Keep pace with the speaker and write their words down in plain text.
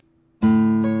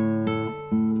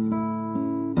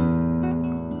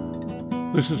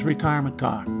This is Retirement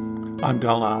Talk. I'm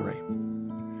Del Lowry.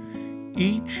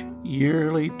 Each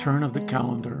yearly turn of the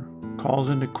calendar calls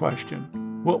into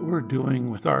question what we're doing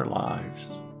with our lives.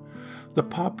 The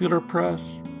popular press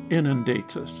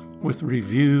inundates us with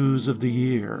reviews of the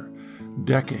year,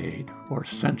 decade, or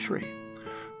century.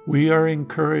 We are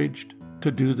encouraged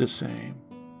to do the same.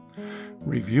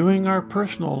 Reviewing our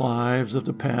personal lives of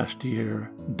the past year,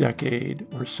 decade,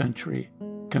 or century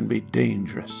can be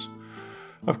dangerous.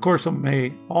 Of course, it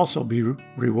may also be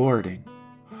rewarding.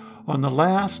 On the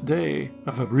last day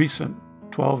of a recent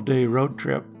 12-day road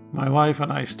trip, my wife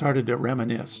and I started to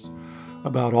reminisce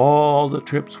about all the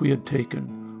trips we had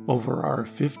taken over our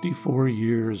 54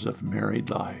 years of married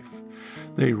life.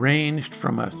 They ranged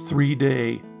from a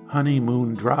 3-day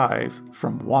honeymoon drive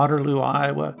from Waterloo,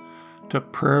 Iowa, to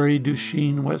Prairie du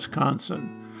Chien,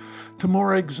 Wisconsin, to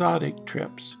more exotic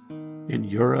trips in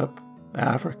Europe,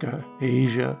 Africa,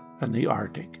 Asia, and the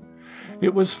Arctic.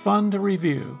 It was fun to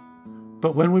review,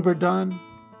 but when we were done,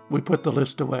 we put the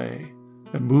list away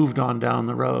and moved on down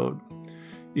the road.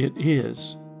 It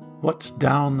is what's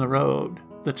down the road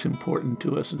that's important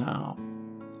to us now.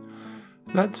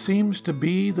 That seems to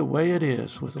be the way it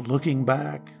is with looking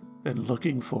back and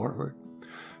looking forward.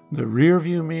 The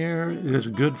rearview mirror is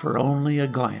good for only a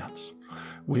glance.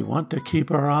 We want to keep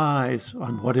our eyes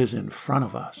on what is in front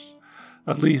of us.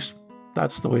 At least,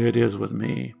 that's the way it is with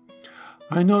me.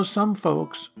 I know some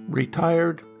folks,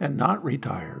 retired and not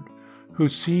retired, who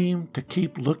seem to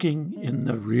keep looking in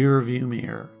the rearview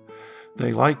mirror.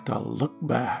 They like to look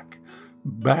back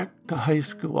to high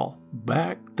school,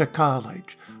 back to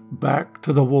college, back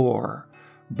to the war,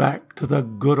 back to the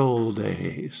good old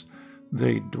days.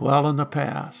 They dwell in the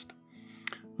past.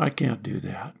 I can't do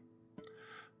that.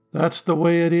 That's the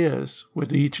way it is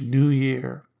with each new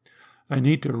year. I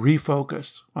need to refocus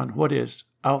on what is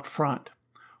out front.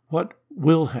 What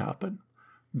will happen?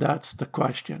 That's the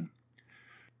question.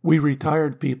 We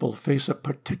retired people face a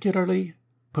particularly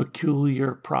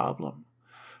peculiar problem.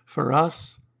 For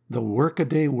us, the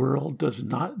workaday world does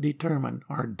not determine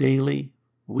our daily,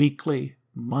 weekly,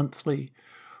 monthly,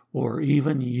 or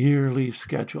even yearly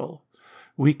schedule.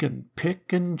 We can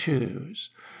pick and choose.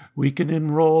 We can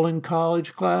enroll in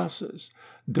college classes,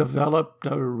 develop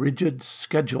a rigid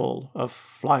schedule of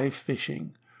fly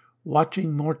fishing,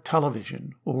 watching more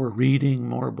television, or reading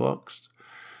more books.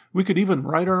 We could even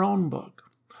write our own book,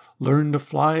 learn to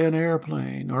fly an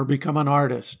airplane, or become an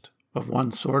artist of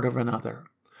one sort or another.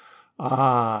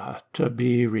 Ah, to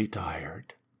be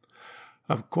retired.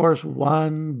 Of course,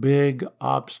 one big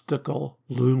obstacle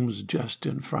looms just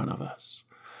in front of us: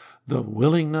 the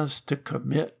willingness to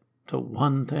commit to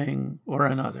one thing or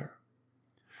another.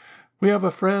 We have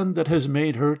a friend that has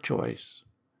made her choice.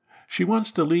 She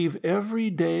wants to leave every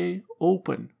day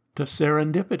open to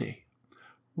serendipity.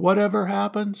 Whatever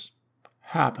happens,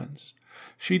 happens.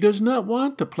 She does not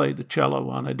want to play the cello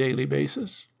on a daily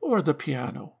basis, or the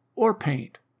piano, or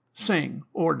paint, sing,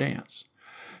 or dance.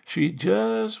 She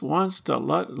just wants to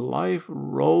let life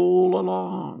roll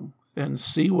along and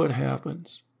see what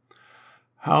happens.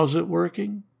 How's it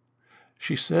working?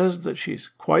 She says that she's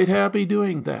quite happy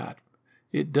doing that.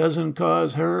 It doesn't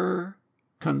cause her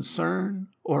concern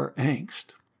or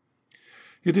angst.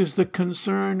 It is the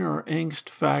concern or angst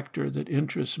factor that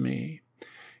interests me.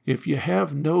 If you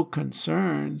have no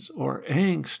concerns or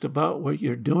angst about what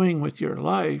you're doing with your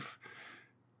life,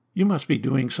 you must be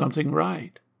doing something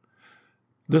right.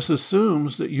 This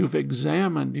assumes that you've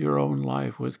examined your own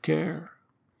life with care.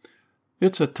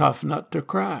 It's a tough nut to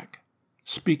crack.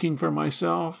 Speaking for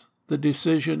myself, the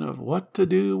decision of what to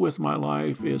do with my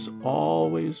life is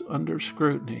always under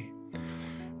scrutiny.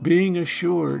 Being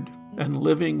assured and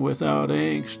living without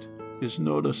angst is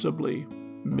noticeably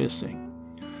missing.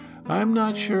 I'm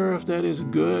not sure if that is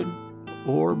good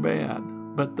or bad,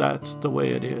 but that's the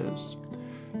way it is.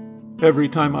 Every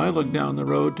time I look down the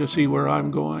road to see where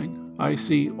I'm going, I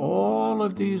see all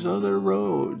of these other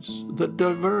roads that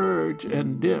diverge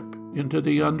and dip into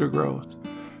the undergrowth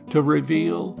to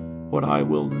reveal what I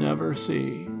will never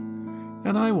see.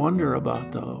 And I wonder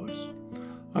about those.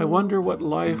 I wonder what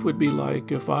life would be like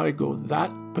if I go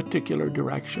that particular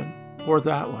direction, or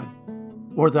that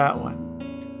one, or that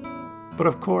one. But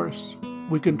of course,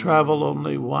 we can travel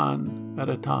only one at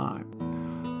a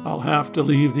time. I'll have to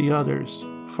leave the others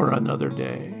for another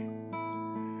day.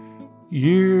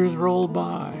 Years roll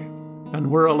by,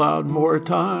 and we're allowed more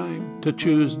time to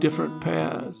choose different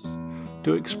paths,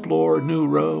 to explore new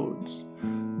roads.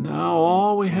 Now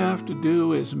all we have to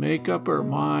do is make up our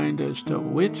mind as to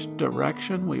which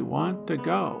direction we want to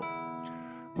go.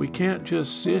 We can't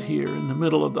just sit here in the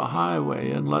middle of the highway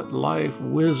and let life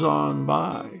whiz on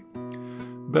by.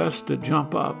 best to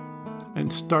jump up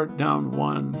and start down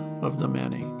one of the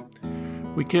many.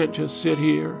 We can't just sit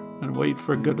here and wait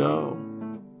for Godot.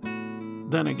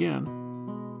 Then again,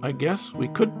 I guess we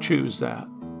could choose that.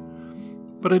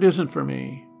 But it isn't for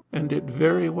me, and it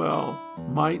very well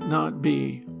might not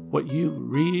be what you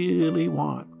really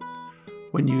want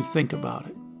when you think about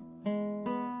it.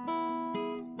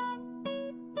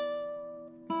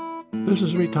 This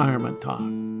is Retirement Talk.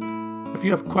 If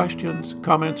you have questions,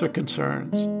 comments, or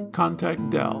concerns, contact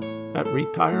Del at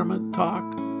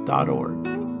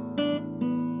retirementtalk.org.